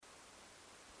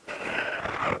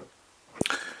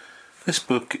This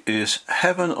book is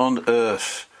Heaven on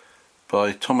Earth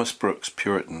by Thomas Brooks,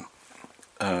 Puritan,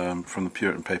 from the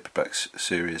Puritan Paperbacks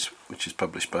series, which is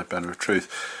published by Banner of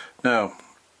Truth. Now,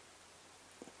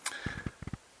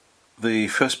 the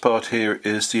first part here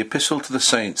is the Epistle to the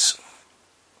Saints.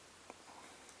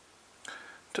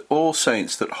 To all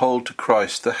saints that hold to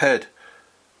Christ the head,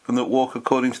 and that walk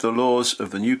according to the laws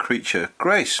of the new creature,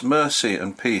 grace, mercy,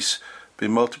 and peace be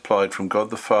multiplied from God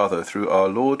the Father through our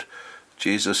Lord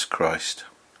Jesus Christ.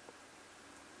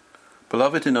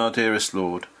 Beloved in our dearest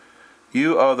Lord,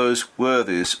 you are those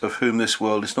worthies of whom this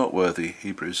world is not worthy,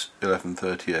 Hebrews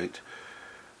 11:38.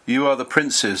 You are the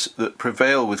princes that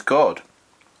prevail with God,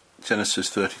 Genesis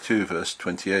 32 verse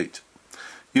 28.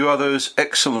 You are those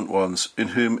excellent ones in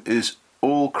whom is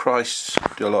all Christ's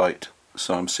delight,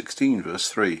 Psalm 16 verse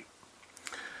 3.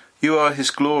 You are his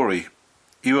glory,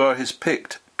 you are his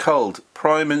picked, culled,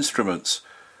 prime instruments,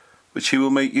 which he will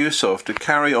make use of to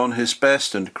carry on his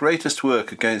best and greatest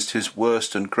work against his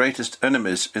worst and greatest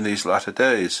enemies in these latter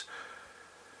days.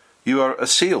 You are a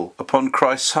seal upon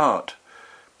Christ's heart.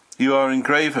 You are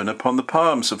engraven upon the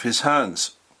palms of his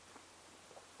hands.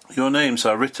 Your names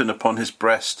are written upon his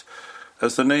breast,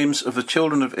 as the names of the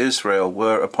children of Israel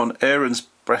were upon Aaron's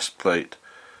breastplate.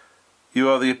 You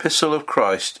are the epistle of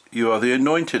Christ. You are the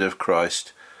anointed of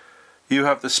Christ. You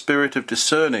have the spirit of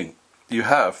discerning. You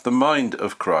have the mind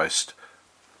of Christ.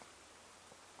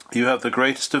 You have the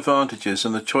greatest advantages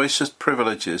and the choicest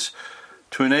privileges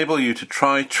to enable you to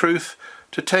try truth,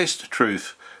 to taste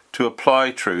truth, to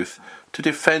apply truth, to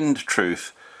defend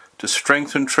truth, to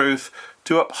strengthen truth,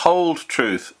 to uphold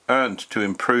truth, and to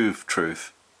improve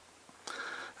truth.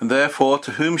 And therefore,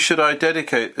 to whom should I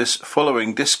dedicate this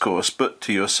following discourse but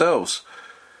to yourselves?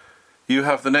 You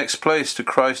have the next place to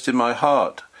Christ in my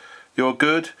heart. Your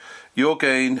good, your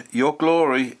gain, your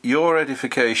glory, your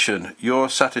edification, your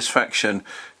satisfaction,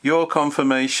 your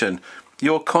confirmation,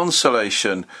 your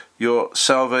consolation, your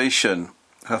salvation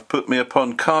hath put me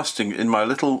upon casting in my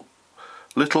little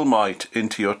might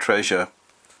into your treasure.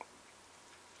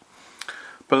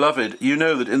 Beloved, you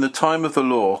know that in the time of the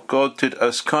law God did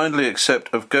us kindly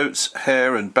accept of goats'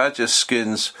 hair and badgers'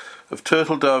 skins, of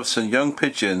turtle doves and young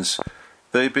pigeons,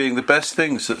 they being the best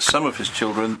things that some of his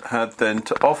children had then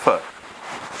to offer.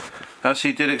 As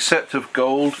he did accept of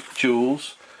gold,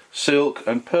 jewels, silk,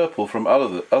 and purple from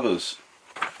others.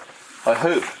 I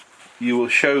hope you will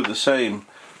show the same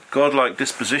godlike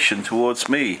disposition towards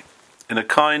me, in a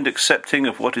kind accepting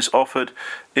of what is offered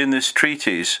in this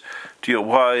treatise, to your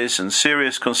wise and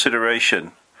serious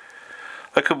consideration.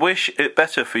 I could wish it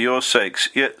better for your sakes,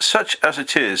 yet such as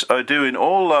it is, I do in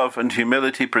all love and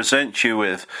humility present you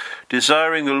with,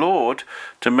 desiring the Lord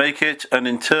to make it an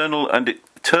internal and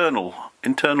eternal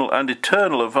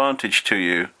advantage to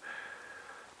you.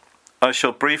 I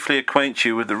shall briefly acquaint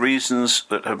you with the reasons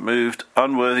that have moved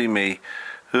unworthy me,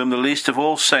 who am the least of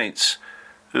all saints,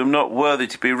 who am not worthy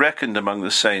to be reckoned among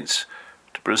the saints,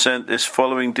 to present this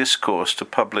following discourse to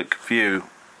public view.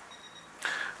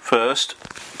 First,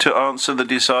 to answer the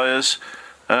desires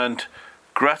and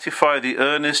gratify the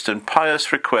earnest and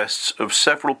pious requests of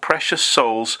several precious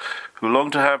souls who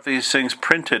long to have these things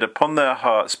printed upon their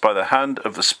hearts by the hand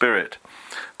of the Spirit,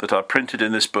 that are printed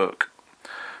in this book.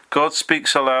 God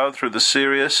speaks aloud through the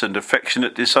serious and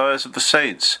affectionate desires of the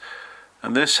saints,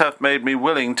 and this hath made me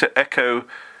willing to echo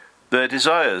their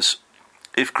desires.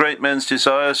 If great men's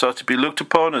desires are to be looked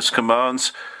upon as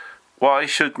commands, why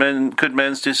should good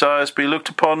men's desires be looked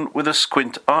upon with a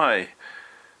squint eye?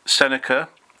 Seneca,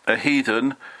 a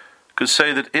heathen, could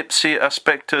say that ipsi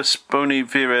aspectus boni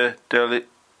vire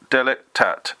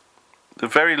delectat. The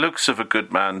very looks of a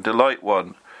good man delight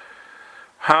one.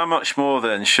 How much more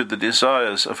then should the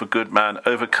desires of a good man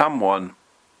overcome one?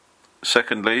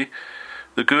 Secondly,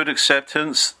 the good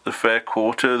acceptance, the fair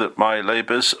quarter that my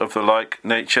labours of the like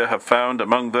nature have found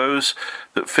among those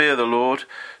that fear the Lord,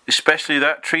 especially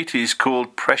that treatise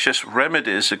called Precious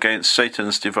Remedies Against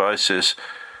Satan's Devices,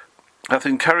 hath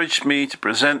encouraged me to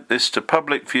present this to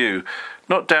public view,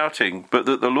 not doubting but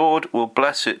that the Lord will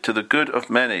bless it to the good of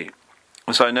many,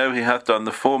 as I know he hath done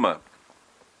the former.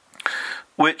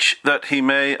 Which that he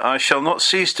may, I shall not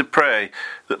cease to pray,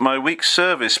 that my weak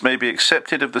service may be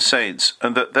accepted of the saints,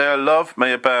 and that their love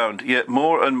may abound yet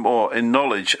more and more in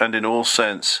knowledge and in all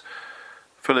sense.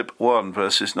 Philip 1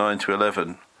 verses 9 to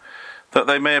 11. That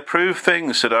they may approve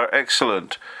things that are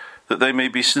excellent, that they may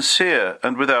be sincere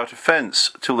and without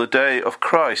offence till the day of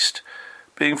Christ,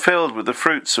 being filled with the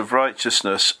fruits of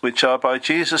righteousness, which are by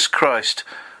Jesus Christ,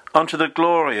 unto the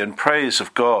glory and praise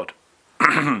of God.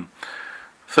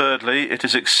 Thirdly, it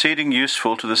is exceeding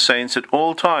useful to the saints at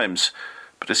all times,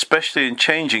 but especially in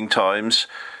changing times,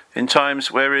 in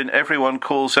times wherein everyone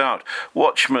calls out,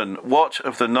 Watchman, what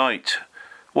of the night?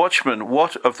 Watchman,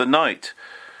 what of the night?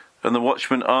 And the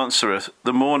watchman answereth,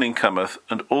 The morning cometh,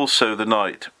 and also the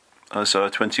night. Isaiah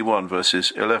 21,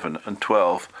 verses 11 and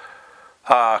 12.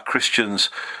 Ah, Christians,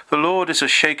 the Lord is a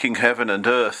shaking heaven and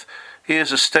earth. He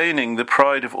is a staining the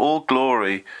pride of all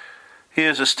glory. He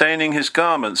is a staining his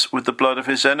garments with the blood of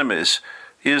his enemies.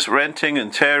 He is renting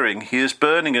and tearing. He is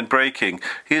burning and breaking.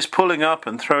 He is pulling up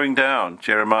and throwing down.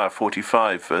 Jeremiah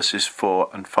 45, verses 4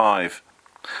 and 5.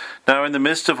 Now in the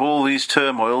midst of all these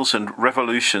turmoils and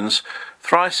revolutions,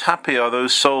 thrice happy are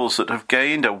those souls that have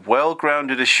gained a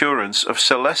well-grounded assurance of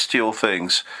celestial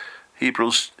things.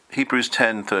 Hebrews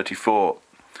 10:34.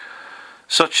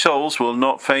 Such souls will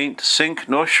not faint, sink,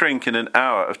 nor shrink in an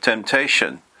hour of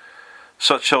temptation.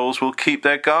 Such souls will keep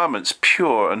their garments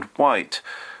pure and white,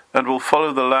 and will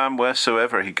follow the Lamb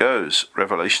wheresoever he goes.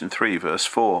 Revelation 3, verse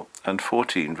 4, and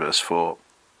 14, verse 4.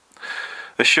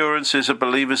 Assurance is a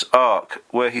believer's ark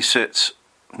where he sits,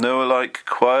 Noah-like,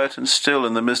 quiet and still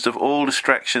in the midst of all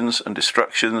distractions and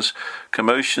destructions,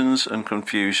 commotions and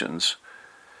confusions.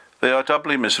 They are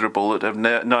doubly miserable that have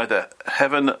neither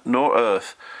heaven nor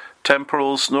earth,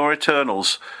 temporals nor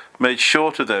eternals, made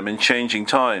sure to them in changing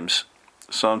times.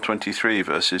 Psalm 23,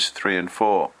 verses 3 and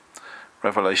 4.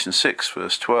 Revelation 6,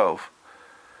 verse 12.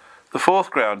 The fourth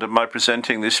ground of my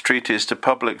presenting this treatise to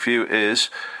public view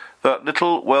is that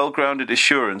little well-grounded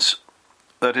assurance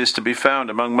that is to be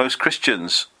found among most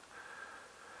Christians.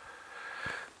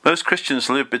 Most Christians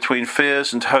live between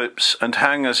fears and hopes and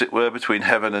hang, as it were, between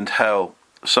heaven and hell.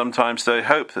 Sometimes they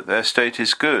hope that their state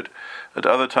is good, at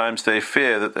other times they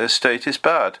fear that their state is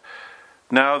bad.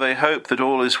 Now they hope that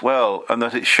all is well, and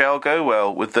that it shall go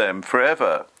well with them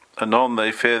forever. Anon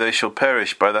they fear they shall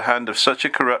perish by the hand of such a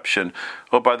corruption,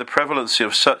 or by the prevalency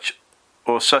of such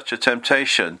a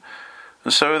temptation.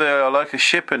 And so they are like a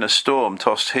ship in a storm,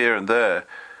 tossed here and there.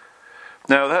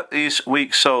 Now that these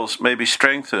weak souls may be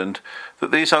strengthened,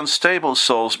 that these unstable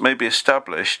souls may be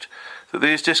established, that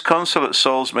these disconsolate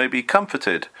souls may be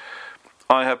comforted,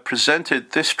 I have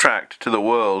presented this tract to the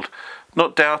world,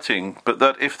 not doubting, but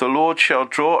that if the Lord shall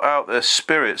draw out their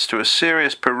spirits to a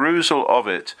serious perusal of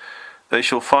it, they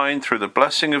shall find through the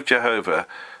blessing of Jehovah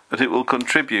that it will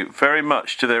contribute very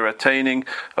much to their attaining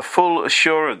a full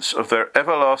assurance of their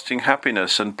everlasting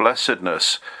happiness and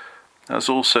blessedness, as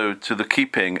also to the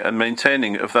keeping and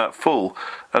maintaining of that full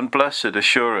and blessed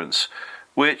assurance,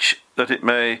 which, that it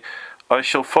may, I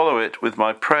shall follow it with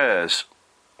my prayers.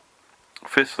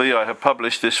 Fifthly, I have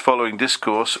published this following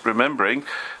discourse, remembering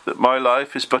that my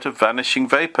life is but a vanishing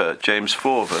vapour, James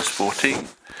 4, verse 14,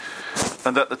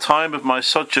 and that the time of my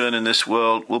sojourn in this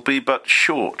world will be but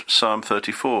short, Psalm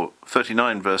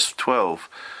 39, verse 12.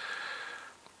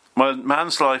 My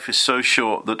man's life is so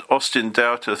short that Austin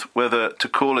doubteth whether to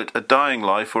call it a dying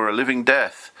life or a living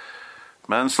death.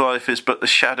 Man's life is but the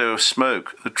shadow of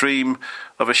smoke, the dream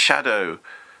of a shadow.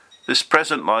 This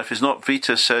present life is not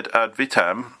vita sed ad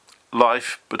vitam,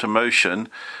 life but a motion,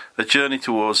 a journey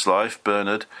towards life,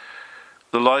 Bernard.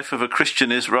 The life of a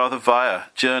Christian is rather via,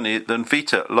 journey, than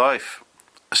vita, life.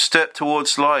 A step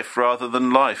towards life rather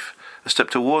than life. A step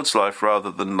towards life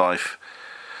rather than life.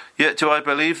 Yet do I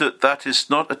believe that that is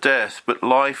not a death, but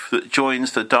life that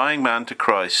joins the dying man to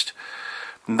Christ.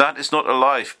 And that is not a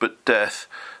life, but death,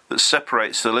 that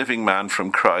separates the living man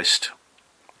from Christ.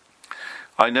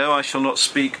 I know I shall not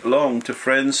speak long to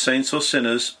friends, saints or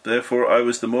sinners, therefore I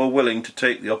was the more willing to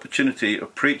take the opportunity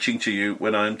of preaching to you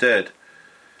when I am dead.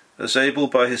 As Abel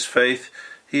by his faith,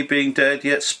 he being dead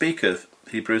yet speaketh,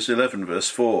 Hebrews 11 verse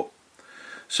 4.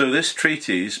 So this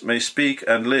treatise may speak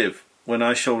and live, when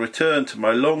I shall return to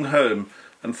my long home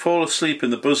and fall asleep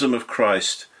in the bosom of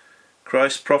Christ.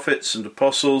 Christ's prophets and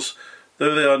apostles,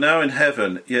 though they are now in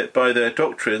heaven, yet by their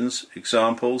doctrines,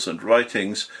 examples and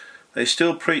writings, they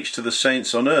still preach to the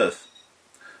saints on earth.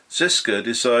 Ziska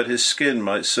desired his skin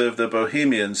might serve the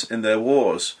Bohemians in their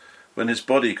wars, when his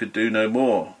body could do no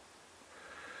more.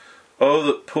 Oh,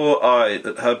 that poor I,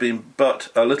 that have been but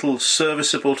a little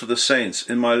serviceable to the saints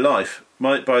in my life,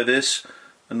 might by this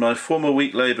and my former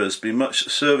weak labours be much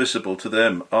serviceable to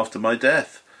them after my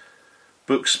death.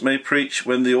 Books may preach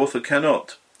when the author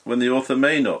cannot, when the author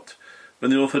may not,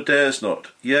 when the author dares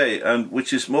not, yea, and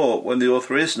which is more, when the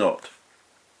author is not.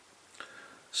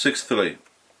 Sixthly,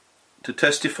 to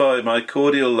testify my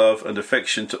cordial love and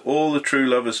affection to all the true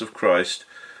lovers of Christ,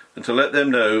 and to let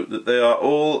them know that they are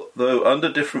all, though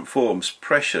under different forms,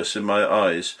 precious in my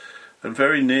eyes, and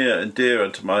very near and dear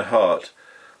unto my heart.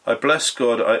 I bless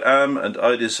God I am, and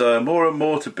I desire more and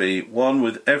more to be, one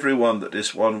with every one that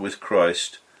is one with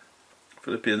Christ.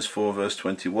 Philippians 4 verse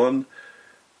 21,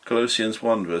 Colossians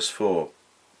 1 verse 4.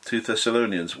 2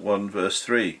 Thessalonians 1 verse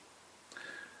 3.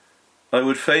 I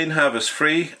would fain have as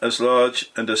free, as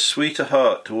large, and as sweet a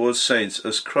heart towards saints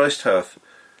as Christ hath.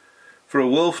 For a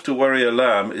wolf to worry a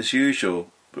lamb is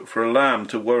usual, but for a lamb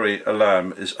to worry a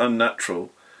lamb is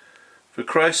unnatural. For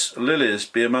Christ's lilies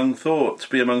to be among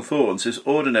thorns is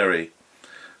ordinary,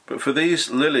 but for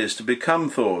these lilies to become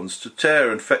thorns, to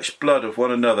tear and fetch blood of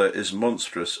one another, is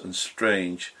monstrous and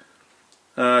strange.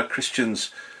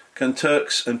 Christians, can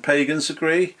Turks and pagans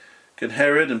agree? Can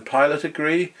Herod and Pilate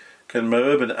agree? Can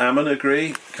Moab and Ammon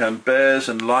agree? Can bears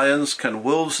and lions, can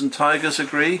wolves and tigers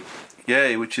agree?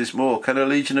 Yea, which is more, can a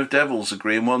legion of devils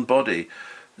agree in one body?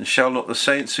 And shall not the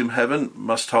saints whom heaven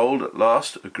must hold at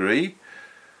last agree?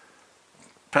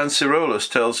 Pancirolus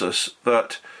tells us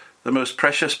that the most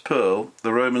precious pearl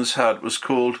the Romans had was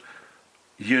called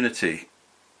unity.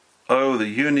 Oh, the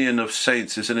union of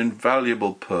saints is an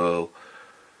invaluable pearl.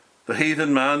 The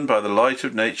heathen man, by the light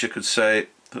of nature, could say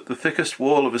that the thickest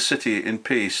wall of a city in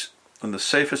peace and the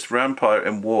safest rampart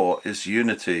in war is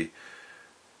unity.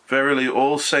 Verily,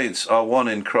 all saints are one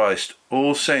in Christ.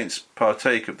 All saints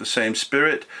partake of the same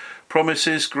Spirit,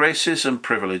 promises, graces, and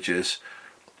privileges.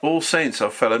 All saints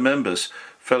are fellow members,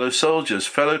 fellow soldiers,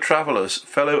 fellow travellers,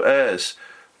 fellow heirs,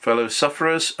 fellow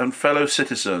sufferers, and fellow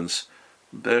citizens.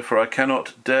 Therefore I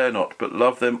dare not, but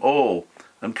love them all,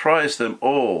 and prize them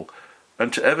all.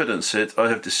 And to evidence it, I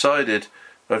have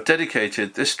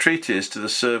dedicated this treatise to the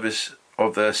service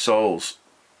of their souls.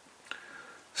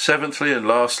 Seventhly and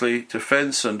lastly, to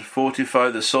fence and fortify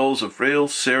the souls of real,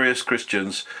 serious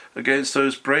Christians against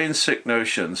those brain-sick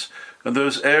notions and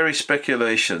those airy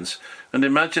speculations and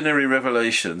imaginary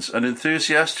revelations and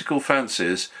enthusiastical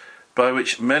fancies by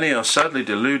which many are sadly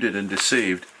deluded and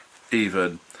deceived,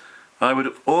 even, I would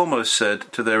have almost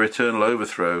said, to their eternal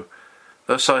overthrow.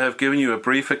 Thus I have given you a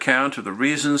brief account of the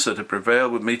reasons that have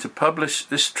prevailed with me to publish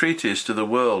this treatise to the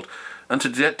world and to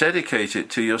dedicate it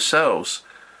to yourselves.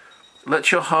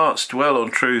 Let your hearts dwell on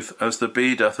truth as the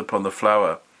bee doth upon the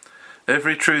flower,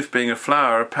 every truth being a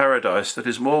flower of paradise that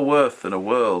is more worth than a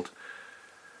world.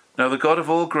 Now the God of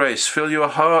all grace fill your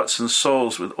hearts and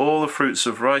souls with all the fruits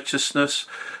of righteousness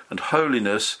and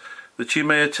holiness, that you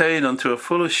may attain unto a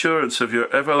full assurance of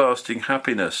your everlasting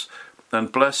happiness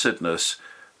and blessedness,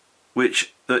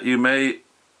 which that you may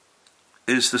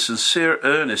is the sincere,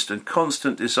 earnest, and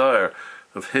constant desire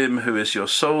of him who is your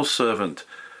sole servant,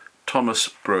 Thomas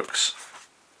Brooks.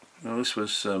 Now this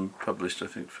was published, I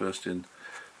think, first in,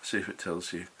 see if it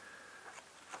tells you,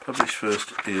 published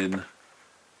first in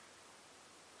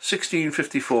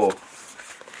 1654.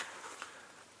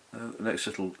 The next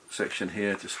little section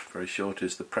here, just very short,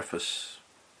 is the preface.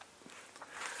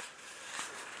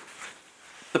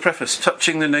 The preface,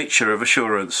 touching the nature of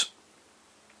assurance.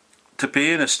 To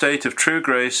be in a state of true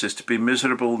grace is to be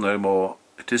miserable no more.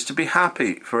 It is to be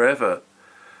happy forever.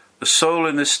 The soul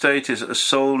in this state is a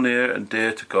soul near and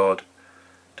dear to God.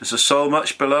 It is a soul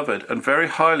much beloved and very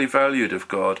highly valued of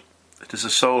God. It is a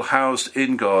soul housed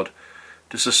in God.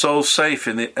 It is a soul safe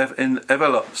in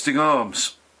everlasting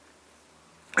arms.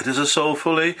 It is a soul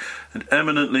fully and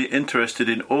eminently interested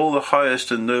in all the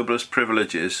highest and noblest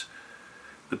privileges.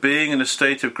 The being in a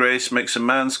state of grace makes a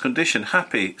man's condition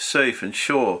happy, safe, and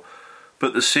sure,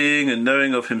 but the seeing and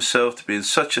knowing of himself to be in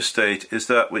such a state is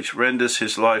that which renders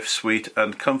his life sweet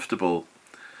and comfortable.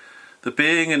 The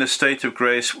being in a state of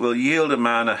grace will yield a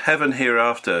man a heaven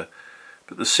hereafter,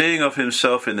 but the seeing of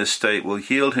himself in this state will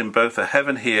yield him both a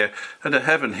heaven here and a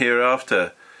heaven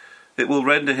hereafter. It will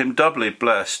render him doubly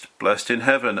blessed, blessed in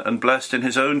heaven and blessed in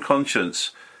his own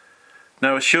conscience.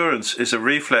 Now assurance is a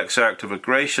reflex act of a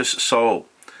gracious soul,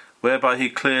 whereby he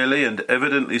clearly and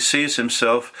evidently sees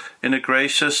himself in a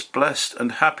gracious, blessed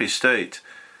and happy state.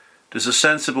 It is a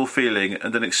sensible feeling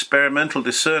and an experimental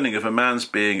discerning of a man's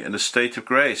being in a state of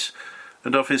grace,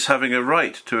 and of his having a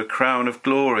right to a crown of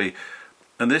glory,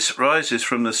 and this rises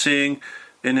from the seeing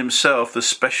in himself the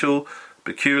special,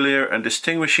 peculiar and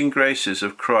distinguishing graces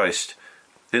of Christ,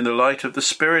 in the light of the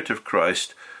Spirit of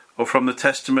Christ, or from the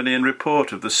testimony and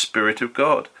report of the Spirit of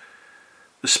God.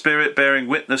 The Spirit bearing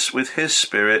witness with his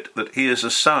Spirit that he is a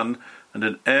son and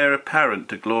an heir apparent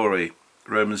to glory.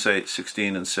 Romans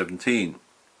 8:16 and 17.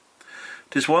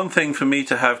 It is one thing for me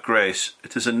to have grace.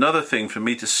 It is another thing for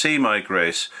me to see my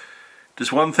grace. It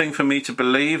is one thing for me to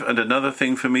believe and another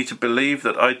thing for me to believe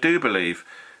that I do believe.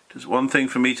 It is one thing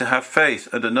for me to have faith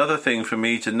and another thing for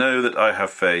me to know that I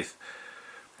have faith.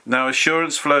 Now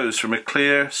assurance flows from a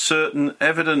clear, certain,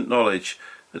 evident knowledge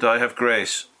that I have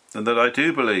grace and that I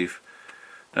do believe.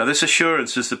 Now this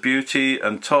assurance is the beauty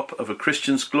and top of a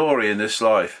Christian's glory in this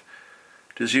life.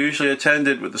 It is usually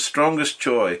attended with the strongest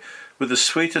joy, with the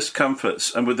sweetest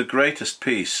comforts, and with the greatest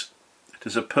peace.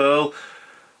 'Tis a pearl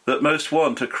that most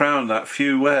want, a crown that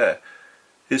few wear.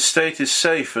 His state is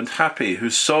safe and happy,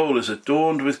 whose soul is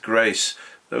adorned with grace,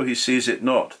 though he sees it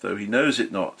not, though he knows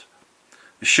it not.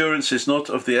 Assurance is not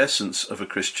of the essence of a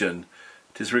Christian.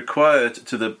 It is required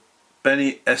to the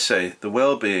bene esse, the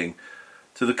well-being,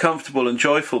 to the comfortable and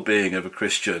joyful being of a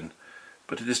Christian,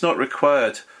 but it is not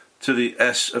required to the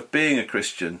S of being a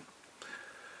Christian.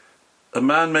 A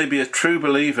man may be a true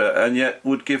believer and yet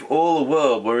would give all the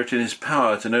world were it in his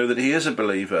power to know that he is a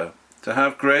believer. To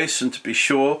have grace and to be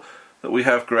sure that we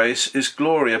have grace is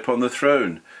glory upon the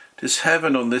throne. It is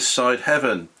heaven on this side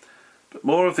heaven. But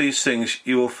more of these things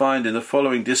you will find in the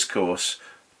following discourse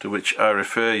to which I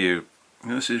refer you.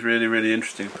 And this is really, really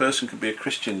interesting. A person can be a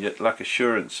Christian yet lack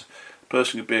assurance. A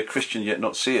person can be a Christian yet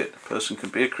not see it. A person can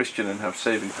be a Christian and have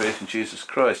saving faith in Jesus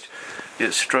Christ,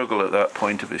 yet struggle at that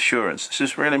point of assurance. This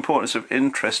is really important. It's of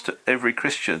interest to every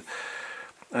Christian.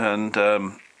 And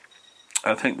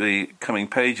I think the coming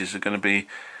pages are going to be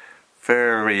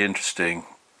very interesting.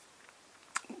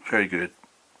 Very good.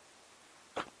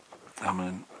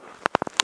 Amen.